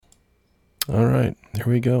All right, here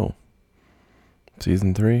we go.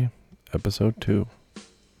 Season 3, Episode 2.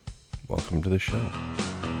 Welcome to the show.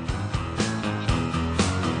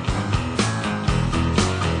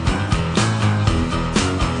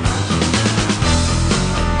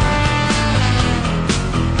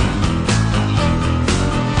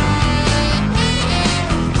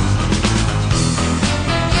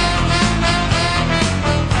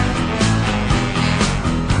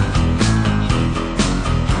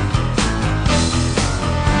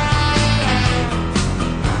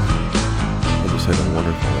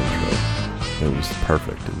 It was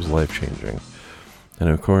perfect. It was life-changing. And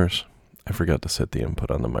of course, I forgot to set the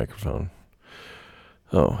input on the microphone.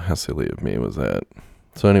 Oh, how silly of me was that.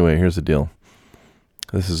 So anyway, here's the deal.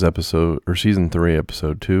 This is Season 3,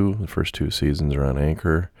 Episode 2. The first 2 seasons are on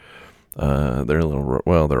Anchor. They're a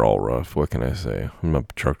little, they're all rough. What can I say? I'm a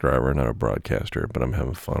truck driver, not a broadcaster, but I'm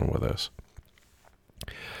having fun with this.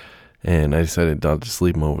 And I decided I'll just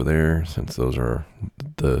leave them over there since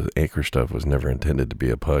the Anchor stuff was never intended to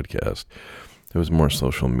be a podcast. It was more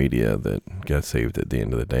social media that got saved at the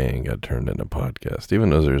end of the day and got turned into a podcast. Even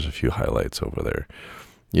though there's a few highlights over there,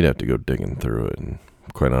 you'd have to go digging through it. And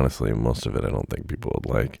quite honestly, most of it I don't think people would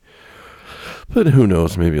like. But who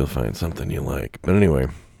knows, maybe you'll find something you like. But anyway,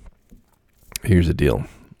 here's the deal.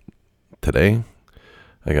 Today,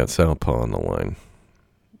 I got Southpaw on the line.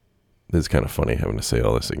 It's kind of funny having to say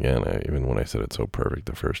all this again, even when I said it so perfect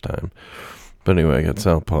the first time. But anyway, I got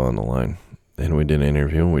Southpaw on the line. And we did an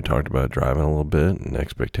interview, and we talked about driving a little bit and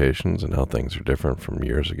expectations and how things are different from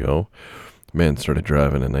years ago. The man started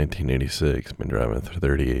driving in 1986, been driving for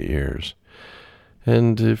 38 years.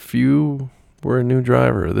 And if you were a new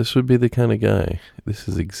driver, this would be the kind of guy. This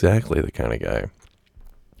is exactly the kind of guy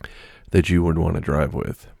that you would want to drive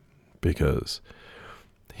with. Because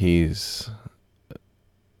he's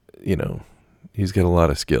got a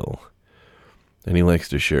lot of skill. And he likes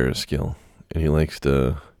to share his skill. And he likes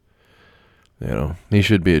to... he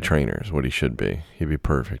should be a trainer is what he should be. He'd be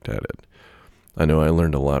perfect at it. I know I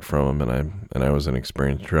learned a lot from him, and I was an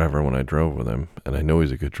experienced driver when I drove with him, and I know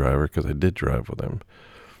he's a good driver because I did drive with him.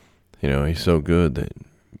 He's so good that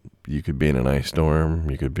you could be in an ice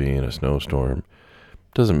storm, you could be in a snowstorm.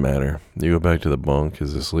 Doesn't matter. You go back to the bunk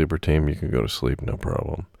as a sleeper team, you can go to sleep, no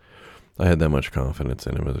problem. I had that much confidence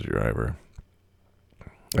in him as a driver.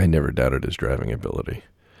 I never doubted his driving ability.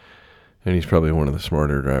 And he's probably one of the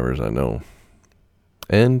smarter drivers I know.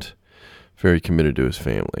 And very committed to his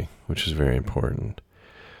family, which is very important.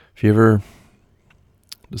 If you ever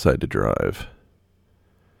decide to drive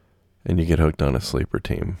and you get hooked on a sleeper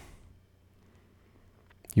team,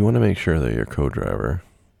 you want to make sure that your co-driver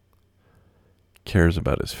cares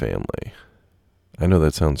about his family. I know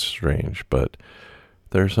that sounds strange, but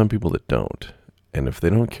there are some people that don't. And if they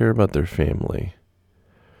don't care about their family,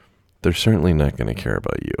 they're certainly not going to care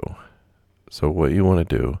about you. So what you want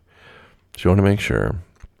to do is you want to make sure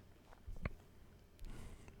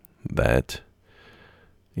that,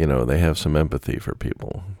 they have some empathy for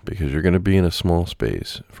people, because you're going to be in a small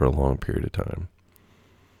space for a long period of time.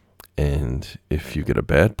 And if you get a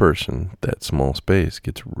bad person, that small space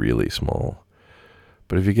gets really small.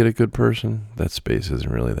 But if you get a good person, that space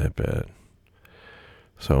isn't really that bad.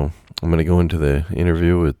 So I'm going to go into the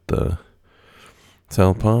interview with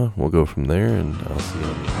Southpaw. We'll go from there, and I'll see you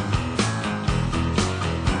on the end.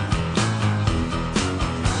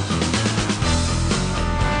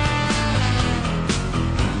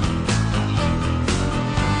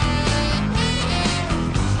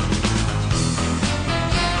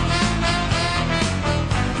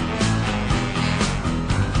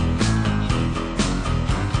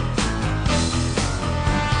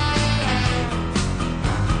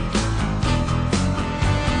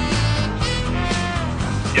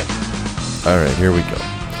 All right, here we go.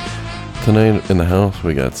 Tonight in the house,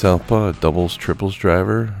 we got Southpaw, a doubles, triples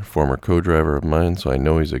driver, former co-driver of mine, so I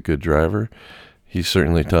know he's a good driver. He's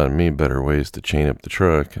certainly taught me better ways to chain up the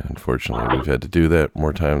truck. Unfortunately, we've had to do that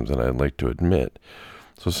more times than I'd like to admit.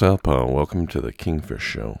 So Southpaw, welcome to the Kingfish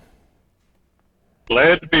Show.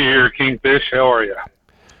 Glad to be here, Kingfish. How are you?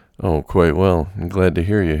 Oh, quite well. I'm glad to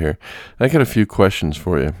hear you here. I got a few questions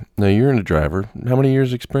for you. Now, you're a driver. How many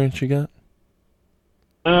years experience you got?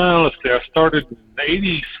 Let's see. I started in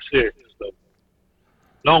 86, so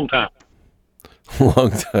long time.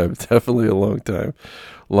 Long time. Definitely a long time.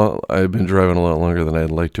 I've been driving a lot longer than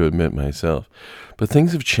I'd like to admit myself. But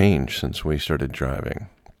things have changed since we started driving.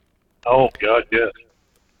 Oh, God, yes.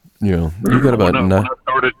 You got about... When I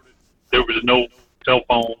started, there was no cell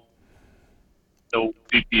phone, no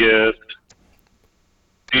GPS.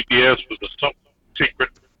 GPS was a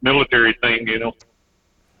secret military thing,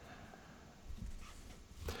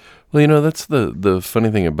 Well, that's the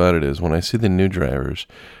funny thing about it is when I see the new drivers,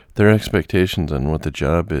 their expectations on what the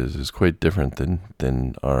job is quite different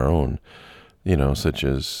than our own. Such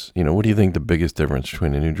as, what do you think the biggest difference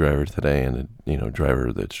between a new driver today and a,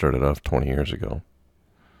 driver that started off 20 years ago?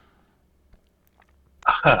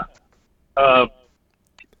 uh,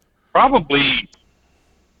 Probably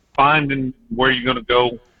finding where you're going to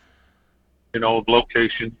go,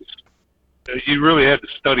 locations. You really had to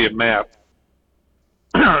study a map.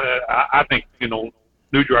 I think,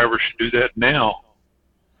 new drivers should do that now.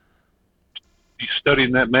 You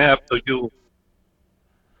studying that map so you'll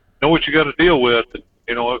know what you got to deal with. And,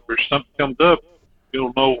 if there's something comes up,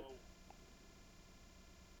 you'll know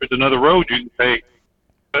there's another road you can take.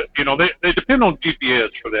 But, they depend on GPS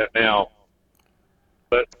for that now.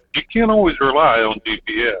 But you can't always rely on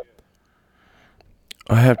GPS.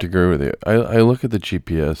 I have to agree with you. I look at the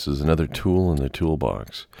GPS as another tool in the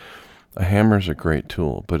toolbox. A hammer's a great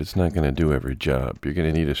tool, but it's not going to do every job. You're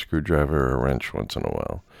going to need a screwdriver or a wrench once in a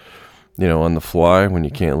while. On the fly, when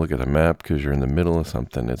you can't look at a map because you're in the middle of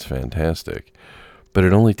something, it's fantastic. But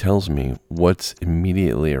it only tells me what's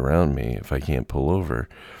immediately around me if I can't pull over.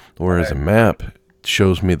 Whereas a map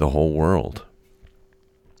shows me the whole world.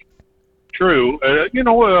 True.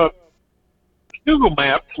 Google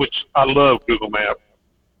Maps, which I love Google Maps,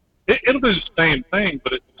 it'll do the same thing,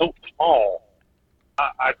 but it's so small.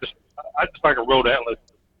 I just like a road atlas.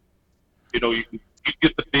 You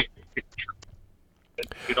get the big picture. And,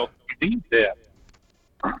 you need that.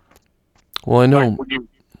 Well, I know. Like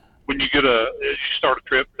when you you start a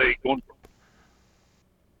trip, say going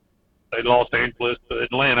from Los Angeles to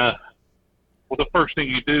Atlanta. Well, the first thing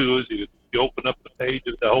you do is you open up the page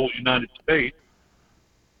of the whole United States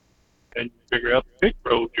and you figure out the big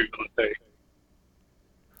roads you're going to take.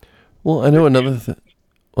 Well, I know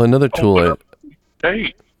another tool.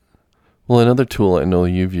 Another tool I know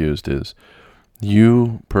you've used is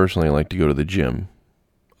you personally like to go to the gym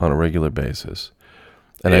on a regular basis.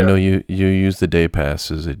 And I know you use the day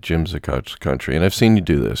passes at gyms across the country, and I've seen you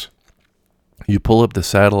do this. You pull up the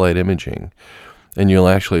satellite imaging, and you'll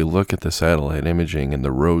actually look at the satellite imaging and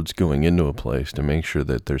the roads going into a place to make sure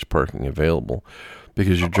that there's parking available,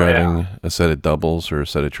 because you're driving a set of doubles or a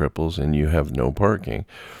set of triples and you have no parking.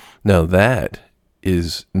 Now that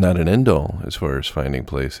is not an end-all as far as finding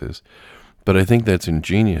places, but I think that's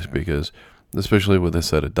ingenious because, especially with a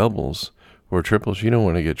set of doubles or triples, you don't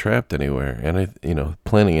want to get trapped anywhere. And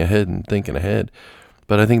planning ahead and thinking ahead.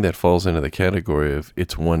 But I think that falls into the category of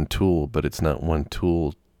it's one tool, but it's not one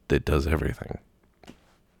tool that does everything.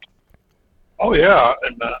 Oh yeah,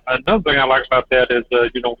 and another thing I like about that is the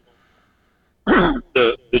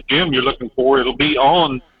gym you're looking for, it'll be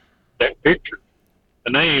on that picture,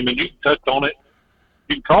 the name, and you can touch on it.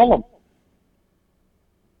 You can call them.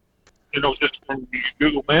 Just from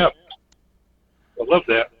Google Maps. I love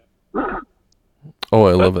that. Oh,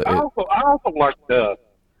 I love it. I also like the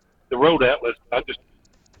road atlas. I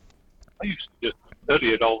used to just study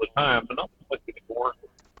it all the time, but not so much anymore.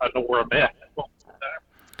 I know where I'm at.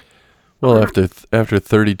 Well, after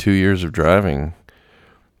 32 years of driving,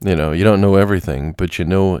 you don't know everything, but you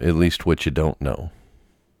know at least what you don't know.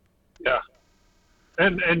 Yeah,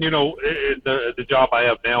 and the job I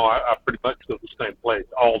have now, I pretty much go to the same place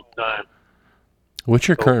all the time. What's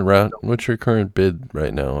your current route? What's your current bid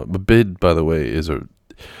right now? A bid, by the way,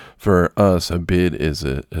 for us, a bid is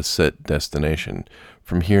a set destination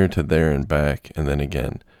from here to there and back, and then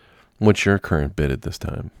again. What's your current bid at this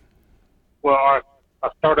time? Well, I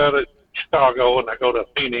start out at Chicago, and I go to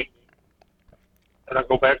Phoenix, and I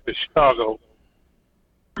go back to Chicago,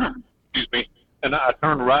 excuse me, and I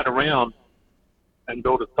turn right around and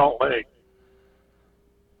go to Salt Lake,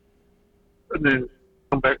 and then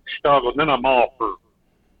come back to Chicago, and then I'm off for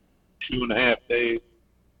 2.5 days,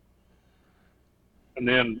 and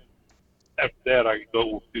then after that I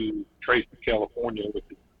go to Tracy, California, which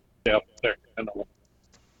is south of Sacramento.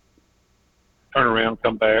 Turn around,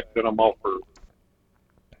 come back, then I'm off for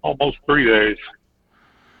almost 3 days.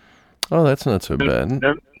 Oh, that's not so bad.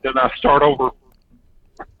 Then I start over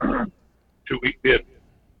 2-week bid.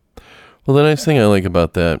 Well, the nice thing I like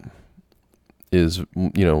about that is,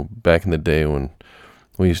 back in the day when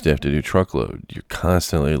we used to have to do truckload, you're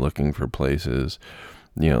constantly looking for places.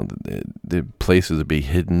 The places to be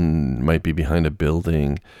hidden might be behind a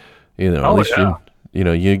building. At least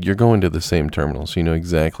you're going to the same terminal, so you know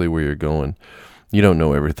exactly where you're going. You don't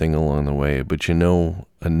know everything along the way, but you know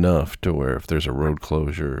enough to where if there's a road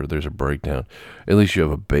closure or there's a breakdown, at least you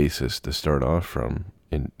have a basis to start off from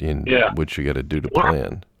in what you got to do to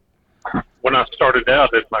plan. When I started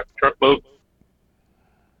out at my truckload,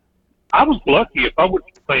 I was lucky if I went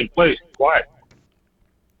to the same place twice.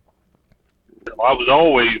 it was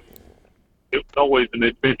always an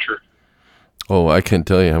adventure. Oh, I can't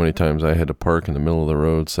tell you how many times I had to park in the middle of the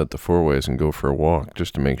road, set the four-ways, and go for a walk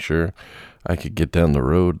just to make sure I could get down the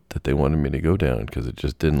road that they wanted me to go down because it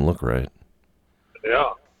just didn't look right.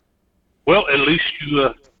 Yeah. Well, at least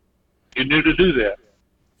you knew to do that.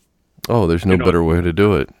 Oh, there's no better way to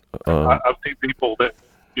do it. I've seen people that,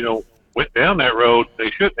 went down that road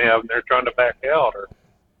they shouldn't have, and they're trying to back out or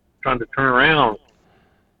trying to turn around,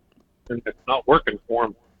 and it's not working for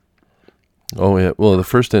them. Oh, yeah. Well, the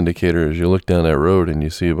first indicator is you look down that road and you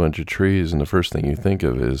see a bunch of trees, and the first thing you think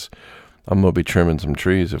of is, I'm going to be trimming some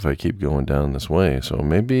trees if I keep going down this way, so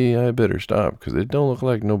maybe I better stop, because it don't look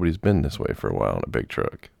like nobody's been this way for a while in a big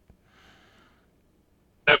truck.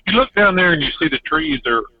 Now, if you look down there and you see the trees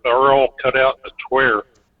are all cut out in a square,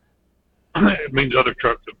 it means other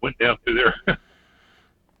trucks have went down through there.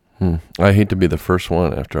 I hate to be the first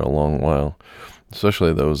one after a long while.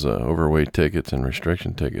 Especially those overweight tickets and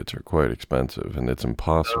restriction tickets are quite expensive, and it's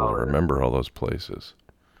impossible to remember all those places.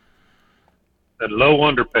 And low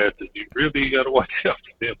underpasses, you really got to watch out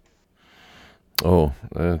for them. Oh,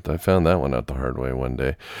 I found that one out the hard way one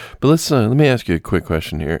day. But let me ask you a quick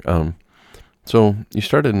question here. So you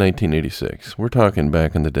started in 1986. We're talking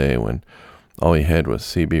back in the day when all you had was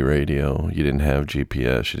CB radio. You didn't have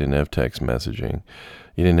GPS. You didn't have text messaging.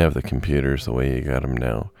 You didn't have the computers the way you got them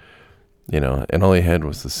now. And all you had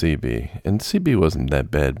was the CB. And CB wasn't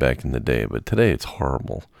that bad back in the day, but today it's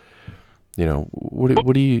horrible.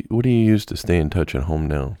 What do you use to stay in touch at home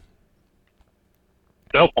now?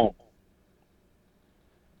 Cell phone.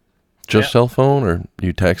 Just cell phone, or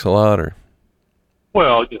you text a lot, or?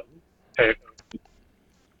 Well,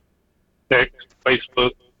 text,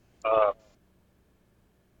 Facebook.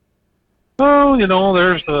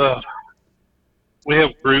 We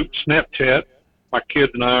have groups, Snapchat. My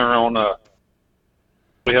kids and I are on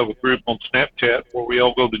we have a group on Snapchat where we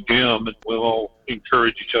all go to the gym and we'll all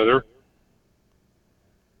encourage each other.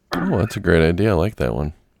 Oh, that's a great idea. I like that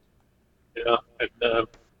one. Yeah, and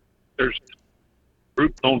there's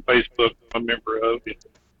groups on Facebook I'm a member of.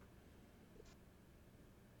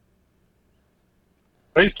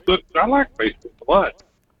 Facebook, I like Facebook a lot.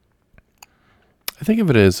 I think of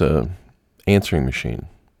it as a answering machine.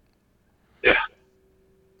 Yeah.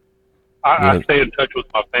 I stay in touch with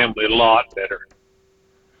my family a lot better.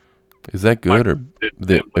 Is that good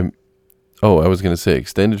I was going to say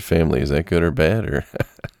extended family. Is that good or bad, or?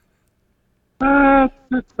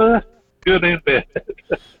 It's good and bad.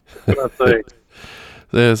 What I say.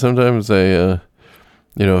 Yeah, sometimes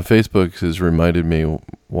Facebook has reminded me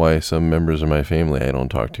why some members of my family I don't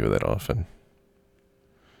talk to that often.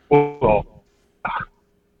 Well,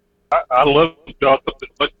 I love to gossip as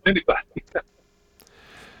much as anybody.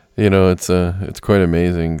 It's quite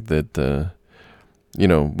amazing that,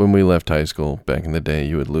 when we left high school back in the day,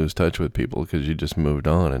 you would lose touch with people because you just moved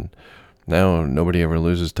on. And now nobody ever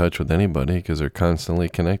loses touch with anybody because they're constantly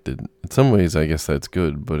connected. In some ways, I guess that's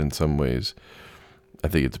good, but in some ways, I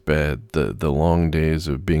think it's bad. The long days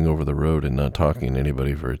of being over the road and not talking to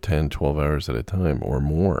anybody for 10, 12 hours at a time or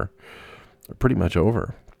more are pretty much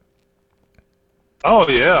over. Oh,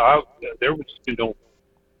 yeah. There was, you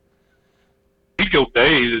go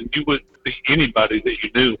days and you wouldn't see anybody that you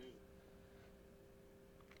knew.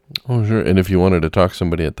 Oh, sure. And if you wanted to talk to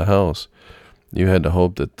somebody at the house, you had to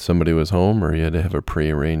hope that somebody was home, or you had to have a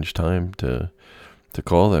prearranged time to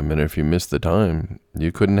call them. And if you missed the time,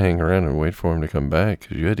 you couldn't hang around and wait for them to come back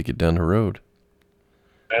because you had to get down the road.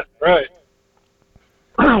 That's right.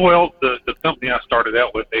 Well, the company I started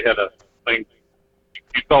out with, they had a thing.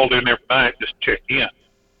 You called in every night, just check in.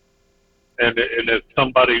 And if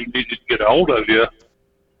somebody needed to get a hold of you,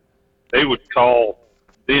 they would call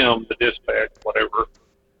them, the dispatch, whatever,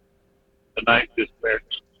 the night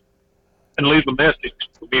dispatch, and leave a message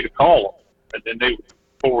for me to call them. And then they would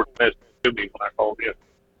forward the message to me when I called in.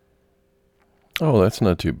 Oh, that's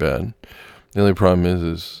not too bad. The only problem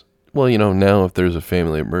is now if there's a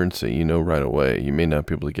family emergency, right away. You may not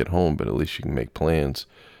be able to get home, but at least you can make plans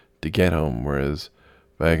to get home. Whereas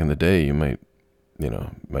back in the day, you might be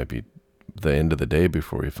the end of the day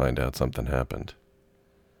before you find out something happened.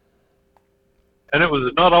 And it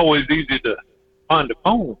was not always easy to find a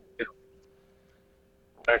phone,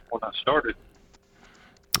 back when I started.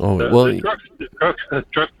 Oh, the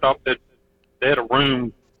truck stop they had a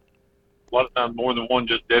room, a lot of times more than one,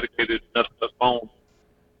 just dedicated to nothing but phones.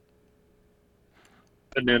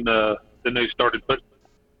 And then they started putting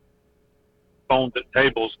phones at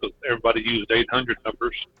tables because everybody used 800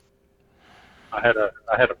 numbers. I had a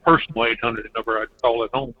personal 800 number I'd call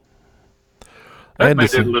at home. That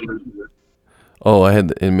made it a little easier. Oh,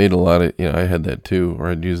 it made a lot of, I had that too, or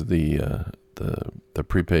I'd use the the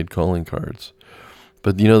prepaid calling cards.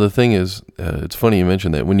 But the thing is, it's funny you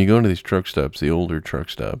mentioned that. When you go into these truck stops, the older truck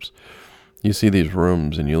stops, you see these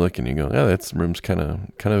rooms and you look and you go, "Oh, that room's kind of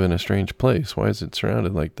in a strange place. Why is it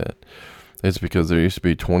surrounded like that?" It's because there used to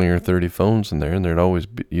be 20 or 30 phones in there, and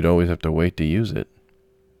you'd always have to wait to use it.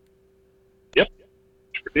 Yep,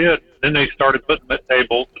 sure did. Then they started putting that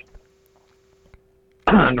tables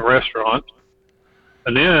in the restaurants,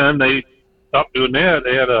 and then they stopped doing that.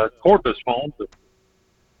 They had a cordless phone. But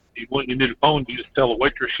when you need a phone, you just tell the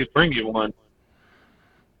waitress she'd bring you one.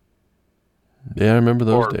 Yeah, I remember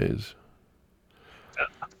those days.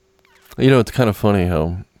 It's kind of funny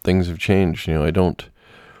how things have changed.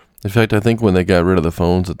 In fact, I think when they got rid of the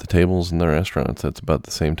phones at the tables in the restaurants, that's about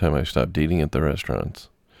the same time I stopped eating at the restaurants.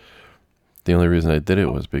 The only reason I did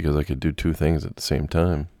it was because I could do two things at the same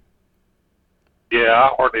time. Yeah,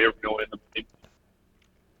 I hardly ever go in them.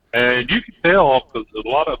 And you can tell because a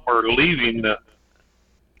lot of them are leaving the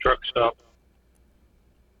truck stop.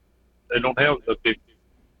 They don't have the big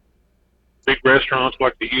restaurants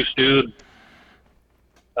like they used to.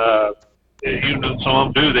 Even some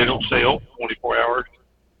of them do, they don't stay open 24 hours.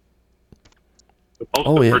 But most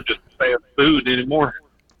of them are just fast food anymore.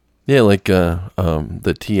 Yeah, like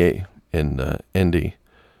the TA in Indy,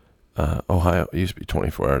 Ohio. It used to be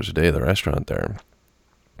 24 hours a day, the restaurant there.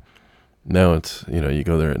 Now it's, you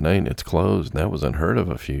go there at night and it's closed. And that was unheard of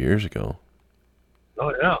a few years ago.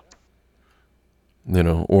 Oh, yeah.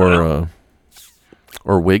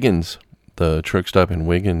 Or Wiggins, the truck stop in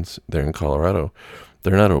Wiggins there in Colorado.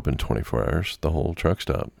 They're not open 24 hours, the whole truck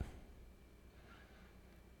stop.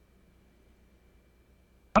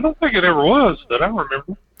 I don't think it ever was that I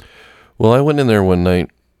remember. Well, I went in there one night.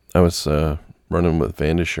 I was running with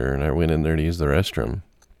Vandisher, and I went in there to use the restroom.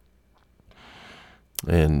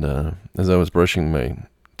 And as I was brushing my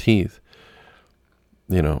teeth,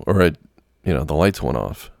 the lights went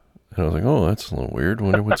off. And I was like, "Oh, that's a little weird.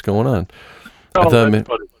 Wonder what's going on."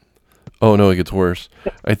 Oh, no, it gets worse.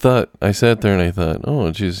 I sat there and I thought,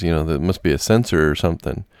 "Oh, geez, that must be a sensor or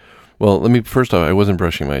something." Well, first off, I wasn't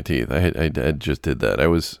brushing my teeth. I just did that. I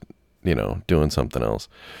was, doing something else.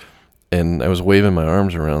 And I was waving my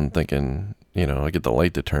arms around thinking, I get the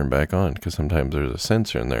light to turn back on because sometimes there's a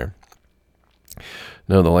sensor in there.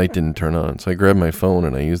 No, the light didn't turn on. So I grabbed my phone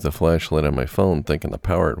and I used the flashlight on my phone thinking the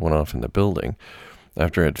power went off in the building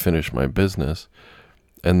after I'd finished my business.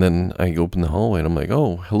 And then I opened the hallway and I'm like,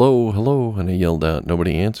 "Oh, hello, hello." And I yelled out.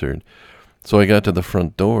 Nobody answered. So I got to the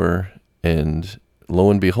front door and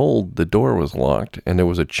lo and behold, the door was locked and there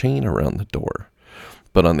was a chain around the door,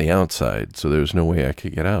 but on the outside. So there was no way I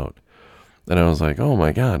could get out. And I was like, "Oh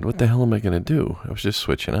my God, what the hell am I going to do?" I was just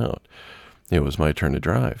switching out. It was my turn to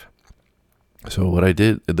drive. So what I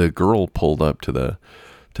did, the girl pulled up to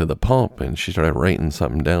the pump and she started writing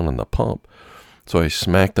something down on the pump. So I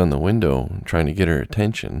smacked on the window trying to get her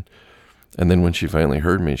attention. And then when she finally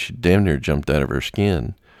heard me, she damn near jumped out of her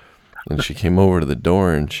skin. And she came over to the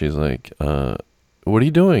door and she's like, "What are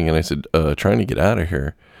you doing?" And I said, "Trying to get out of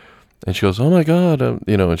here." And she goes, "Oh my God."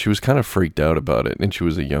 And she was kind of freaked out about it. And she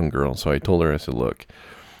was a young girl. So I told her, I said, "Look,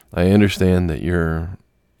 I understand that you're,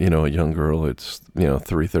 a young girl. It's,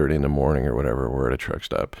 3:30 in the morning or whatever. We're at a truck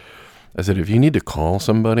stop." I said, "If you need to call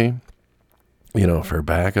somebody, for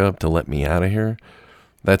backup to let me out of here,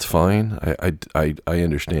 that's fine. I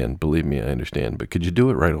understand. Believe me, I understand. But could you do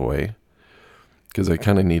it right away? Because I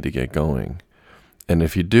kind of need to get going. And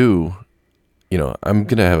if you do, I'm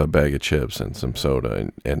going to have a bag of chips and some soda,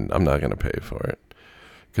 and I'm not going to pay for it.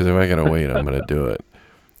 Because if I got to wait, I'm going to do it."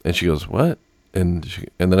 And she goes, "What?" And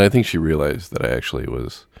then I think she realized that I actually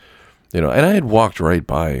was, and I had walked right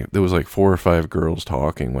by. There was like 4 or 5 girls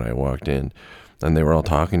talking when I walked in, and they were all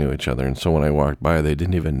talking to each other. And so when I walked by, they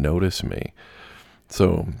didn't even notice me.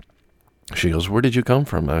 So she goes, "Where did you come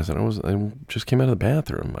from?" I said, I just came out of the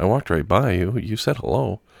bathroom. I walked right by you. You said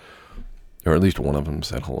hello. Or at least one of them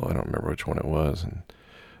said hello. I don't remember which one it was. And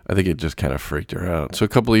I think it just kind of freaked her out. So a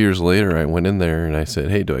couple of years later, I went in there and I said,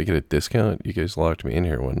 "Hey, do I get a discount? You guys locked me in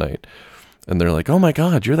here one night." And they're like, "Oh my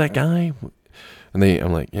God, you're that guy?" And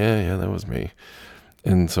I'm like, yeah, that was me.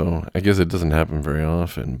 And so I guess it doesn't happen very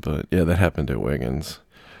often, but yeah, that happened at Wiggins.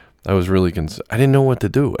 I was really I didn't know what to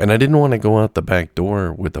do. And I didn't want to go out the back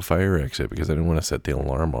door with the fire exit because I didn't want to set the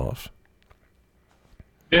alarm off.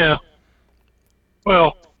 Yeah.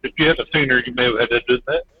 Well, if you had seen her, you may have had to do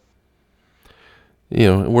that.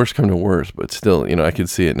 Worst come to worst, but still, I could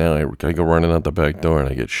see it now. I go running out the back door and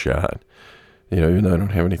I get shot. Even though I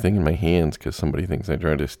don't have anything in my hands because somebody thinks I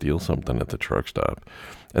tried to steal something at the truck stop.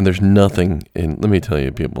 And there's nothing let me tell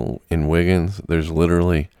you, people, in Wiggins, there's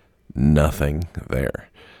literally nothing there.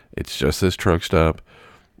 It's just this truck stop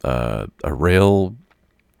a rail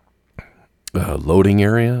loading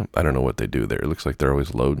area. I don't know what they do there. It looks like they're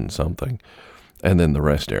always loading something. And then the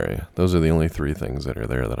rest area. Those are the only three things that are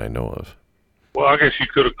there that I know of. Well, I guess you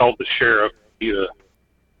could have called the sheriff. You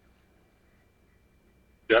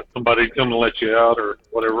got somebody come to let you out or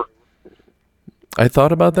whatever. I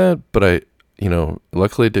thought about that, but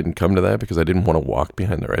luckily it didn't come to that because I didn't want to walk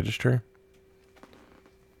behind the register.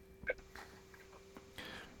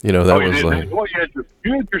 That was like... Well,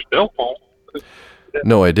 you had your cell phone.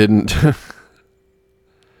 No, I didn't.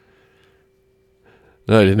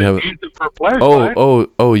 No, I didn't have it. Used it for a flashlight.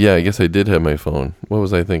 Oh, yeah, I guess I did have my phone. What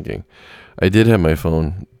was I thinking? I did have my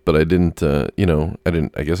phone, but I didn't, I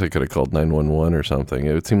guess I could have called 911 or something.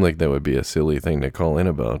 It would seem like that would be a silly thing to call in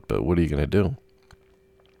about, but what are you going to do?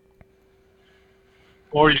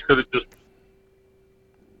 Or you could have just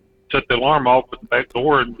set the alarm off at the back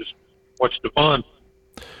door and just watched the fun.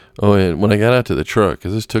 Oh, and when I got out to the truck,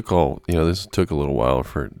 because this took a little while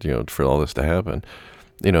for all this to happen.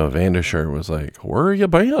 Vandersher was like, "Where you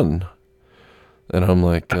been?" And I'm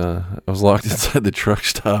like, I was locked inside the truck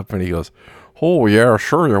stop, and he goes, "Oh yeah,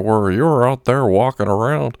 sure you were. You were out there walking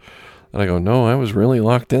around." And I go, "No, I was really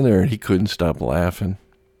locked in there," and he couldn't stop laughing.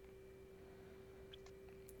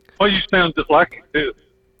 Well, you sound just like it too.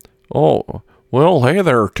 Oh, well, hey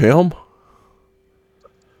there, Tim.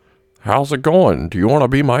 How's it going? Do you want to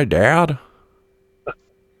be my dad?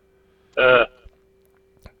 Take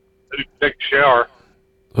a shower.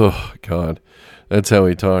 Oh, God. That's how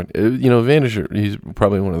he talked. Vandersher, he's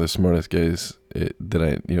probably one of the smartest guys he's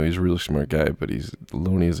a really smart guy, but he's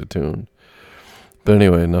loony as a tune. But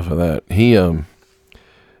anyway, enough of that. He,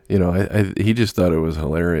 he just thought it was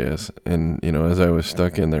hilarious. And, as I was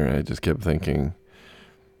stuck in there, I just kept thinking,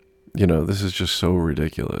 this is just so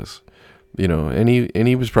ridiculous. And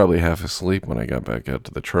he was probably half asleep when I got back out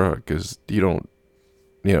to the truck, because you don't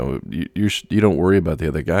worry about the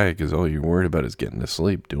other guy, because all you're worried about is getting to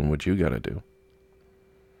sleep, doing what you got to do.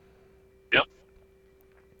 Yep.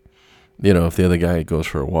 If the other guy goes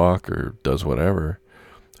for a walk or does whatever,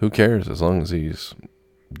 who cares, as long as he's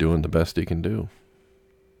doing the best he can do.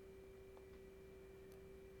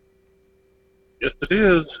 Yes, it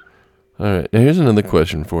is. All right. Now here's another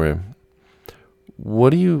question for you.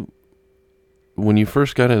 When you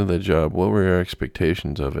first got into the job, what were your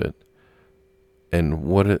expectations of it? And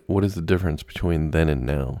what is the difference between then and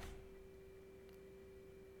now?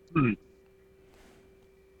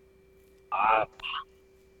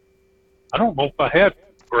 I don't know if I had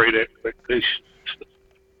great expectations.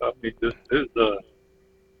 I mean, this is a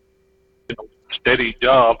steady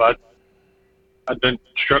job. I've done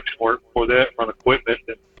construction work for that, run equipment,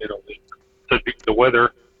 and subject to the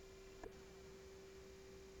weather.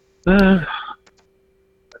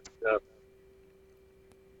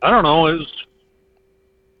 I don't know. It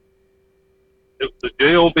was the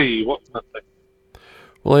JOB. What can I say?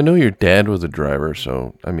 Well, I know your dad was a driver,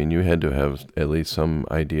 so, I mean, you had to have at least some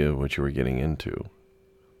idea of what you were getting into.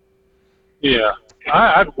 Yeah.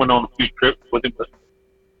 I went on a few trips with him, but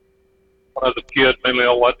when I was a kid, mainly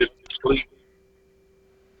all I did was sleep.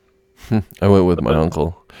 I went with my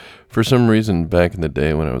uncle. For some reason, back in the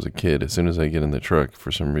day when I was a kid, as soon as I get in the truck,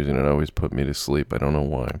 for some reason, it always put me to sleep. I don't know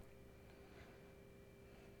why.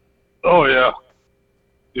 Oh, yeah.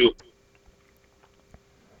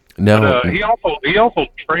 Now, But, he also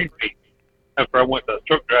trained me after I went to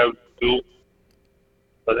truck driving school.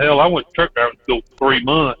 But hell, I went to truck driving school for 3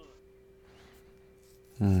 months.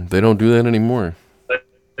 They don't do that anymore.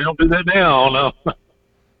 They don't do that now, no.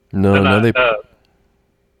 No, and now they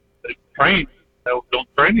train. They don't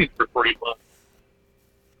train you for 3 months.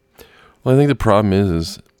 Well, I think the problem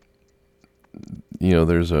is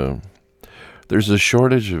there's a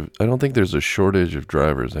shortage of. I don't think there's a shortage of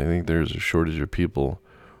drivers. I think there's a shortage of people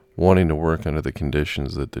wanting to work under the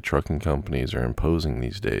conditions that the trucking companies are imposing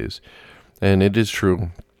these days. And it is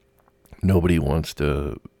true. Nobody wants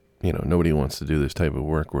to do this type of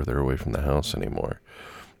work where they're away from the house anymore.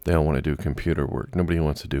 They don't want to do computer work. Nobody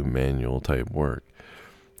wants to do manual type work.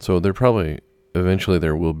 So eventually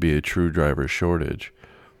there will be a true driver shortage.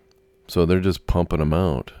 So they're just pumping them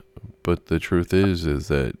out. But the truth is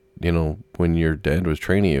that, when your dad was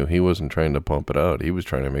training you, he wasn't trying to pump it out. He was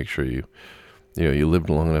trying to make sure you lived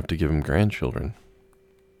long enough to give him grandchildren.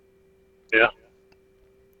 Yeah.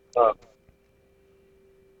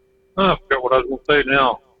 I forgot what I was going to say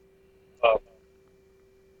now.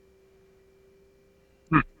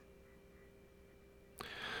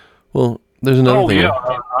 Well, there's another thing. Yeah,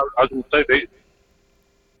 I was going to say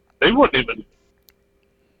they wouldn't even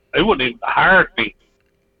hire me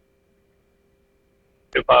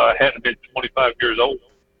if I hadn't been 25 years old.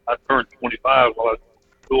 I turned 25 while I was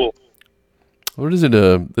cool. What is it?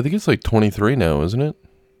 I think it's like 23 now, isn't it?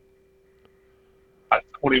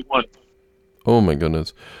 21. Oh my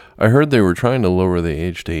goodness. I heard they were trying to lower the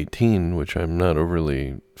age to 18, which I'm not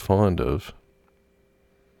overly fond of.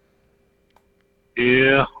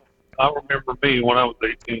 Yeah, I remember me when I was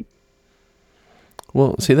 18.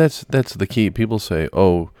 Well, see, that's the key. People say,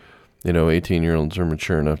 oh, 18-year-olds are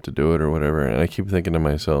mature enough to do it or whatever. And I keep thinking to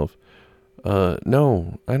myself,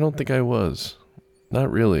 no, I don't think I was.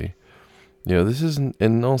 Not really. This isn't,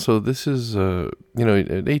 and also this is, at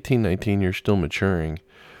 18, 19, you're still maturing.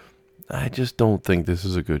 I just don't think this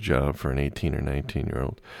is a good job for an 18 or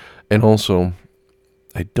 19-year-old. And also,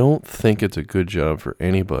 I don't think it's a good job for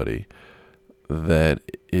anybody that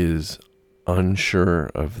is unsure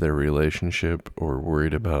of their relationship or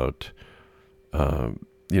worried about,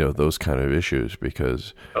 those kind of issues.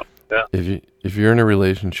 Because if you're in a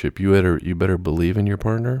relationship, you better believe in your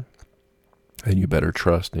partner, and you better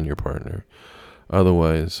trust in your partner.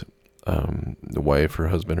 Otherwise, the wife or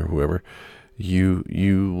husband or whoever,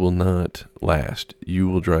 you will not last. You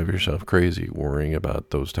will drive yourself crazy worrying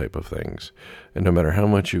about those type of things. And no matter how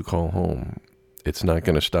much you call home, it's not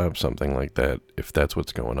going to stop something like that if that's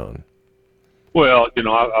what's going on. Well,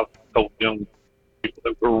 I've told young people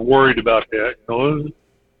that were worried about that,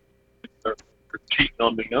 they're cheating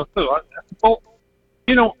on me.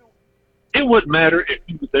 It wouldn't matter if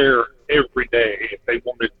you were there every day. If they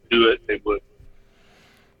wanted to do it, they would.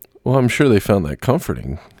 Well, I'm sure they found that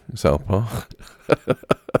comforting, Southpaw.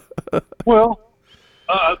 Well,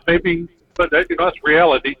 maybe, but that's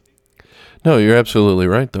reality. No, you're absolutely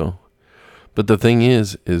right, though. But the thing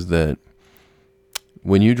is that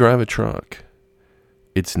when you drive a truck,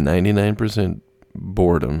 it's 99%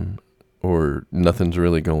 boredom or nothing's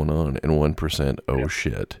really going on, and 1% oh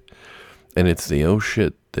shit. And it's the oh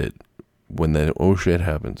shit that when that oh shit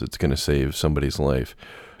happens, it's going to save somebody's life.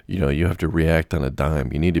 You have to react on a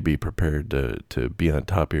dime. You need to be prepared to be on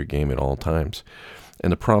top of your game at all times.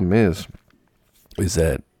 And the problem is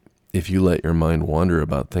that if you let your mind wander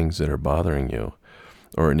about things that are bothering you,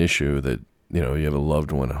 or an issue that, you have a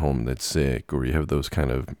loved one at home that's sick, or you have those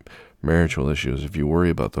kind of marital issues, if you worry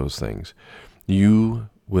about those things, you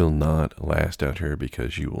will not last out here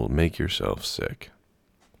because you will make yourself sick.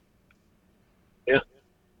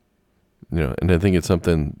 Yeah. And I think it's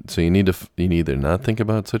something, so you need either not think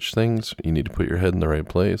about such things, you need to put your head in the right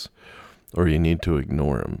place, or you need to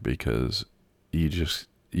ignore them, because you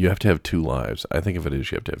have to have two lives. I think of it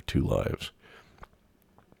as you have to have two lives.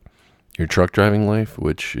 Your truck driving life,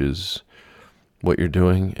 which is what you're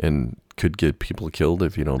doing and could get people killed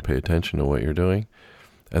if you don't pay attention to what you're doing,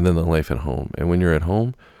 and then the life at home. And when you're at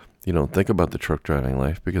home, you don't think about the truck driving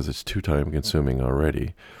life because it's too time consuming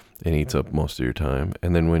already and eats up most of your time.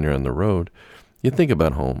 And then when you're on the road, you think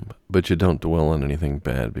about home, but you don't dwell on anything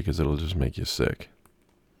bad because it'll just make you sick.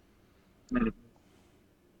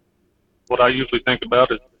 What I usually think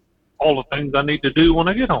about is all the things I need to do when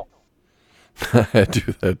I get home. I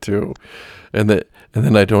do that too. And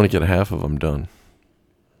then I don't get half of them done.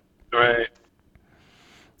 Right.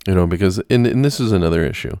 Because and this is another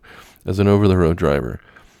issue. As an over-the-road driver,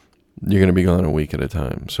 you're going to be gone a week at a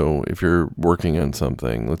time. So if you're working on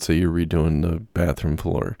something, let's say you're redoing the bathroom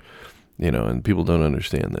floor, and people don't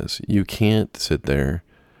understand this. You can't sit there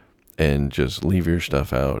and just leave your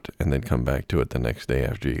stuff out and then come back to it the next day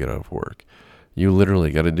after you get off work. You literally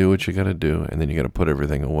got to do what you got to do, and then you got to put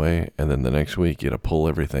everything away, and then the next week you got to pull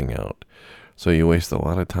everything out. So you waste a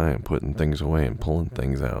lot of time putting things away and pulling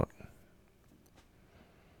things out.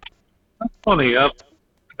 That's funny.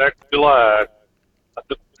 Back in July, I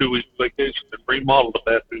took a 2-week vacation and remodeled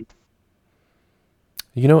the bathroom.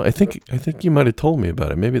 I think you might have told me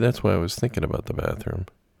about it. Maybe that's why I was thinking about the bathroom.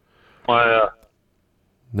 My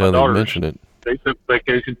now that you mention it, they took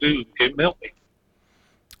vacation too. Came and helped me.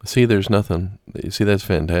 See, there's nothing. See, that's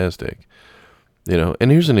fantastic. And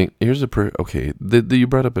okay. You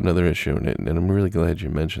brought up another issue, and I'm really glad you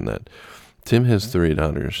mentioned that. Tim has 3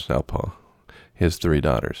 daughters. Southpaw. He has 3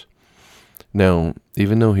 daughters. Now,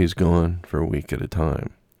 even though he's gone for a week at a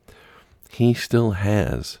time, he still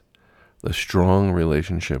has a strong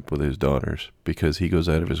relationship with his daughters because he goes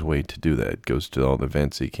out of his way to do that. Goes to all the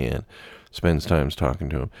events he can, spends time talking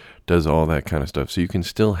to them, does all that kind of stuff. So you can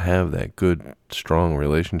still have that good, strong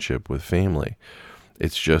relationship with family.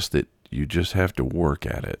 It's just that you just have to work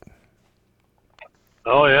at it.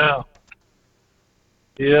 Oh, yeah.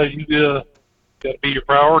 Yeah, you got to be your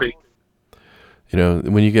priority.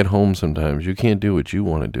 When you get home sometimes, you can't do what you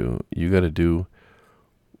want to do. You got to do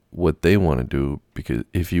what they want to do, because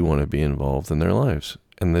if you want to be involved in their lives.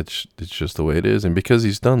 And it's just the way it is. And because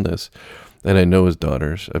he's done this, and I know his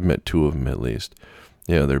daughters, I've met 2 of them at least,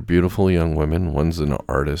 Yeah, they're beautiful young women. One's an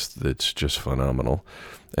artist that's just phenomenal,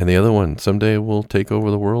 and the other one someday will take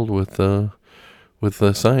over the world with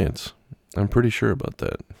science. I'm pretty sure about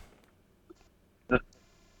that.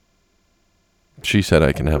 She said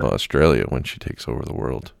I can have Australia when she takes over the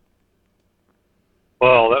world.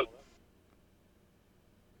 Well, that's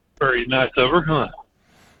very nice of her, huh?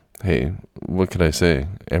 Hey, what can I say?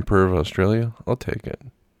 Emperor of Australia? I'll take it.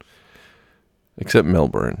 Except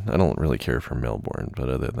Melbourne. I don't really care for Melbourne, but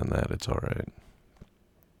other than that, it's all right.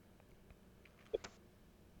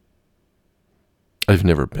 I've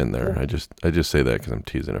never been there. I just say that because I'm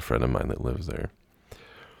teasing a friend of mine that lives there.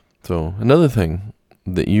 So another thing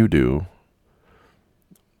that you do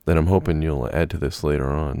that I'm hoping you'll add to this later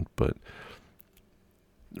on, but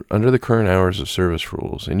under the current hours of service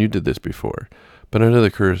rules, and you did this before, but under the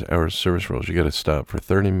current hours of service rules, you got to stop for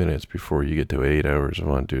 30 minutes before you get to 8 hours of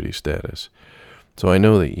on-duty status. So I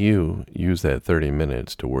know that you use that 30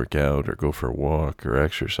 minutes to work out or go for a walk or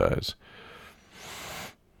exercise.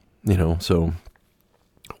 You know, so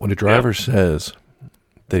when a driver says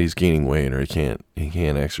that he's gaining weight or he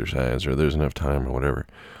can't exercise or there's enough time or whatever,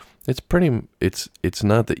 it's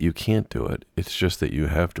not that you can't do it. It's just that you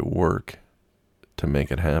have to work to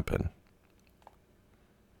make it happen.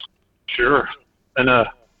 Sure. And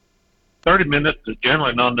 30 minutes is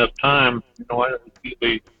generally not enough time. You know,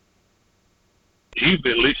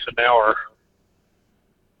 usually at least an hour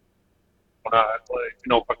when I,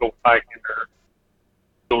 if I go hiking or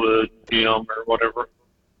go to the gym or whatever.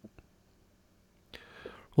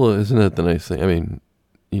 Well, isn't that the nice thing? I mean,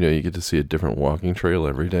 you get to see a different walking trail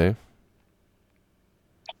every day.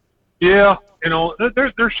 Yeah,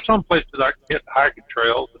 there's some places I can get hiking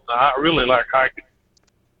trails, and I really like hiking.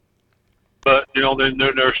 But, then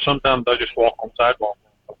there's sometimes I just walk on sidewalks.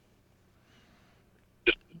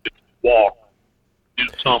 Just walk. Do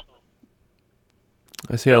something.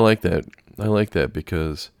 I see. I like that. I like that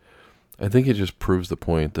because I think it just proves the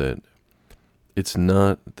point that it's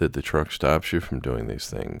not that the truck stops you from doing these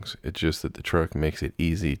things. It's just that the truck makes it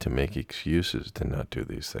easy to make excuses to not do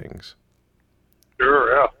these things.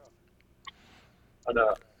 Sure, yeah. And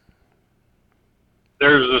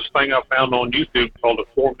there's this thing I found on YouTube called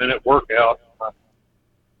a 4-minute workout.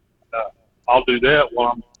 I'll do that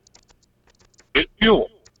while I'm getting fuel.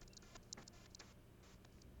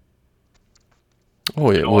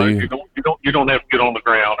 Oh yeah, well you don't have to get on the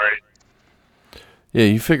ground or anything. Yeah,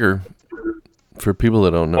 you figure. For people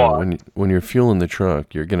that don't know, when you're fueling the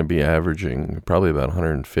truck, you're going to be averaging probably about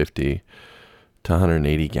 150 to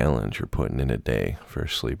 180 gallons you're putting in a day for a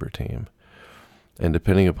sleeper team. And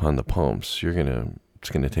depending upon the pumps, it's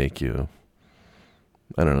going to take you,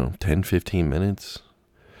 I don't know, 10, 15 minutes.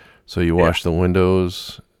 So you wash the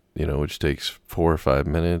windows, which takes 4 or 5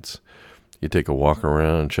 minutes. You take a walk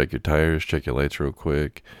around, check your tires, check your lights real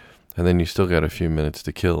quick, and then you still got a few minutes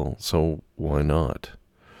to kill. So why not?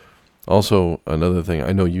 Also, another thing,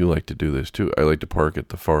 I know you like to do this too. I like to park at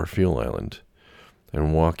the far fuel island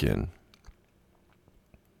and walk in.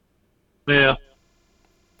 Yeah.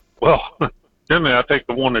 Well, generally I take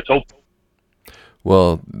the one that's open.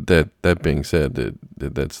 Well, that being said,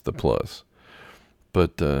 that's the plus.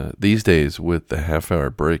 But these days, with the half-hour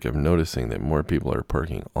break, I'm noticing that more people are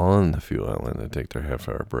parking on the fuel island than take their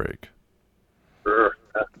half-hour break. Sure.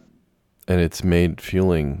 And it's made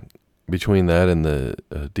fueling... Between that and the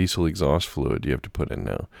diesel exhaust fluid you have to put in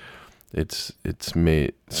now, it's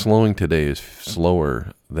made slowing today is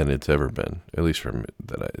slower than it's ever been. At least from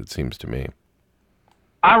it seems to me.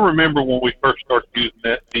 I remember when we first started using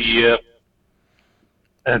that DEF,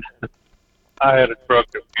 and I had a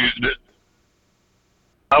truck that was using it.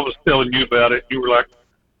 I was telling you about it. You were like,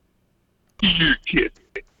 "You're kidding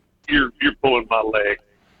me. You're pulling my leg."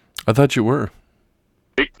 I thought you were.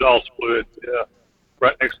 Exhaust fluid, yeah.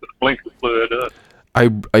 Right next to the blinker fluid.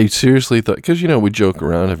 I seriously thought, because, we joke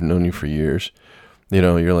around. I've known you for years.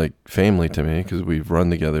 You're like family to me because we've run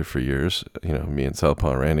together for years. Me and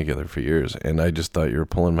Southpaw ran together for years. And I just thought you were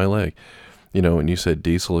pulling my leg. When you said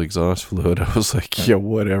diesel exhaust fluid, I was like, yeah,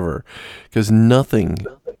 whatever. Because nothing,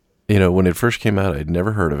 when it first came out, I'd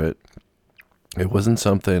never heard of it. It wasn't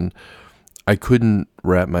something... I couldn't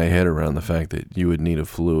wrap my head around the fact that you would need a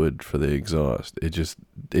fluid for the exhaust. It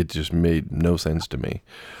just made no sense to me.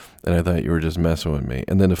 And I thought you were just messing with me.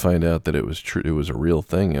 And then to find out that it was true, it was a real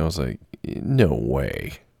thing, I was like, no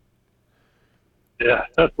way. Yeah,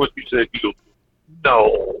 that's what you said. You go,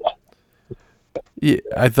 no. Yeah,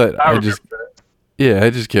 I thought, I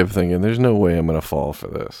just kept thinking, there's no way I'm going to fall for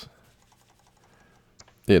this.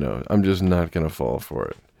 I'm just not going to fall for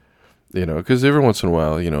it. Because every once in a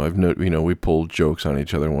while, we pull jokes on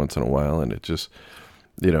each other once in a while, and it just,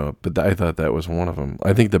 But I thought that was one of them.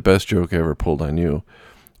 I think the best joke I ever pulled on you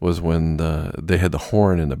was when they had the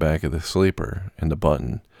horn in the back of the sleeper and the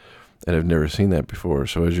button, and I've never seen that before.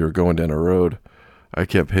 So as you were going down a road, I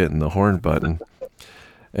kept hitting the horn button,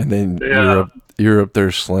 and then you're up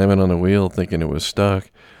there slamming on the wheel thinking it was stuck,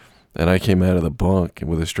 and I came out of the bunk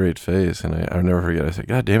with a straight face, and I'll never forget. I said,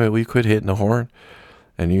 "God damn it, will you quit hitting the horn?"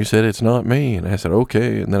 And you said, "It's not me." And I said,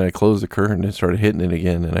 "Okay." And then I closed the curtain and started hitting it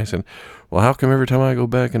again. And I said, "Well, how come every time I go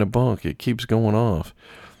back in a bunk, it keeps going off?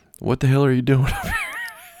 What the hell are you doing up here?"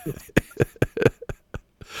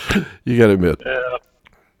 You gotta admit,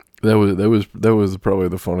 that was probably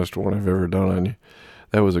the funnest one I've ever done on you.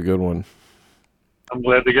 That was a good one. I'm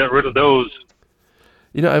glad they got rid of those.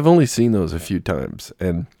 I've only seen those a few times,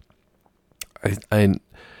 and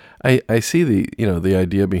I see the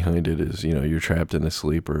idea behind it is, you're trapped in a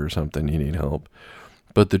sleeper or something, you need help.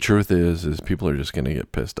 But the truth is people are just going to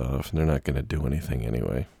get pissed off, and they're not going to do anything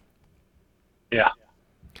anyway. Yeah.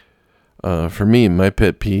 For me, my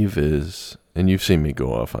pet peeve is, and you've seen me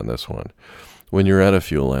go off on this one, when you're at a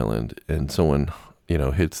fuel island and someone,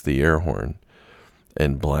 hits the air horn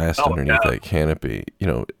and blasts underneath that canopy.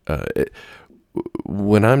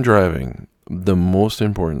 When I'm driving, the most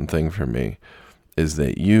important thing for me is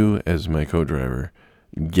that you, as my co-driver,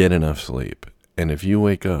 get enough sleep. And if you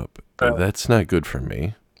wake up, that's not good for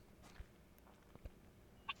me.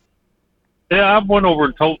 Yeah, I went over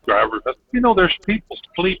and told drivers, there's people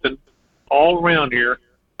sleeping all around here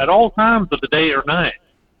at all times of the day or night.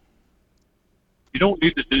 You don't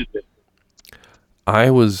need to do this. I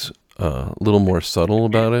was a little more subtle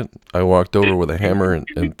about it. I walked over with a hammer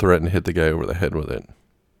and threatened to hit the guy over the head with it.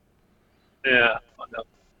 Yeah.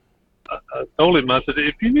 I told him, I said,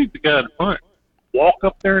 if you need the guy in front, walk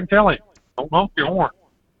up there and tell him. Don't honk your horn.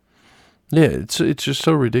 Yeah, it's just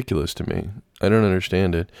so ridiculous to me. I don't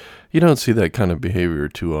understand it. You don't see that kind of behavior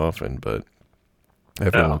too often, but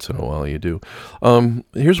every once in a while you do.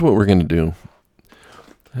 Here's what we're going to do.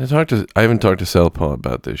 I haven't talked to Southpaw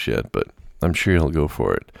about this yet, but I'm sure he'll go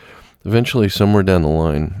for it. Eventually, somewhere down the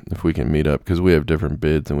line, if we can meet up, because we have different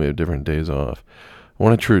bids and we have different days off, I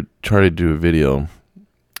want to try to do a video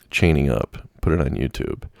chaining up, put it on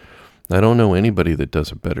YouTube. I don't know anybody that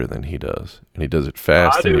does it better than he does, and he does it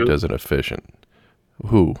fast and he does it efficient.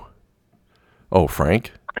 Who? Oh,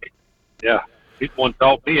 Frank? Yeah, he's the one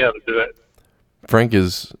taught me how to do it. Frank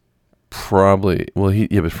is probably,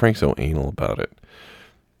 but Frank's so anal about it.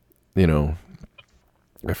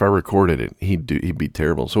 If I recorded it, he'd be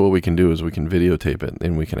terrible. So what we can do is we can videotape it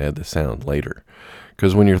and we can add the sound later.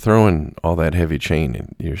 Because when you're throwing all that heavy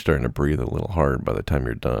chain, you're starting to breathe a little hard by the time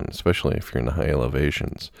you're done, especially if you're in the high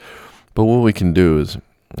elevations. But what we can do is,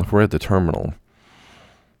 if we're at the terminal,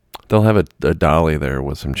 they'll have a dolly there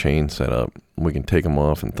with some chains set up. We can take them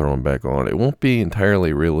off and throw them back on. It won't be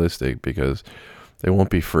entirely realistic because they won't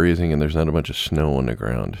be freezing and there's not a bunch of snow on the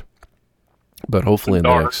ground. But hopefully in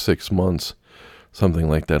the next 6 months, something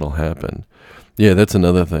like that will happen. Yeah, that's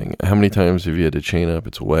another thing. How many times have you had to chain up?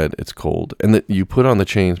 It's wet, it's cold. And you put on the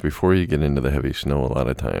chains before you get into the heavy snow a lot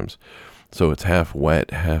of times. So it's half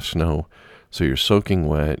wet, half snow. So you're soaking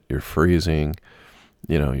wet, you're freezing,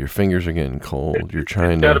 your fingers are getting cold. You're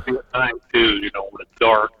trying to... It's got to be at night, too, when it's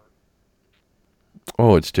dark.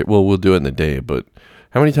 Oh, we'll do it in the day, but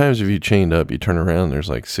how many times have you chained up, you turn around, and there's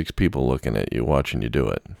like 6 people looking at you, watching you do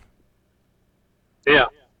it? Yeah.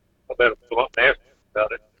 I bet it's a lot nasty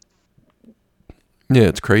about it. Yeah,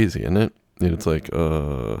 it's crazy, isn't it? And it's like,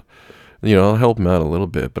 I'll help him out a little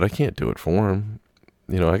bit, but I can't do it for him.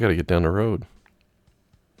 I got to get down the road.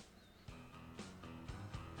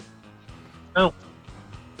 No.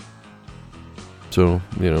 So,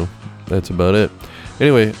 that's about it.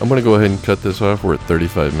 Anyway, I'm going to go ahead and cut this off. We're at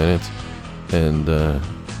 35 minutes. And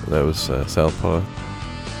that was Southpaw.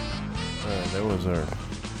 That was our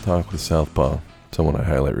talk with Southpaw, someone I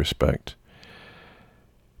highly respect.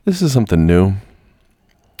 This is something new.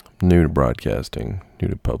 New to broadcasting, new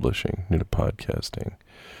to publishing, new to podcasting.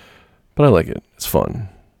 But I like it. It's fun.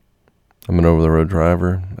 I'm an over-the-road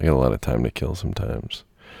driver. I got a lot of time to kill sometimes.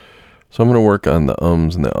 So I'm going to work on the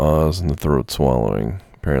ums and the ahs and the throat swallowing.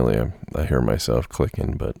 Apparently I hear myself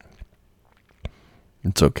clicking, but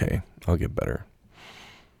it's okay. I'll get better.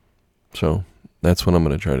 So that's what I'm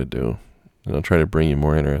going to try to do. And I'll try to bring you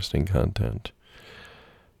more interesting content.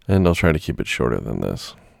 And I'll try to keep it shorter than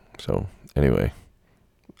this. So anyway,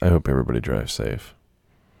 I hope everybody drives safe.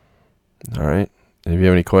 All right. And if you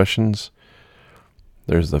have any questions,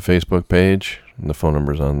 there's the Facebook page and the phone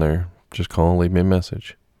number's on there. Just call and leave me a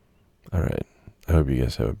message. All right. I hope you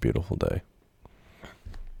guys have a beautiful day.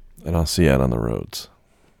 And I'll see you out on the roads.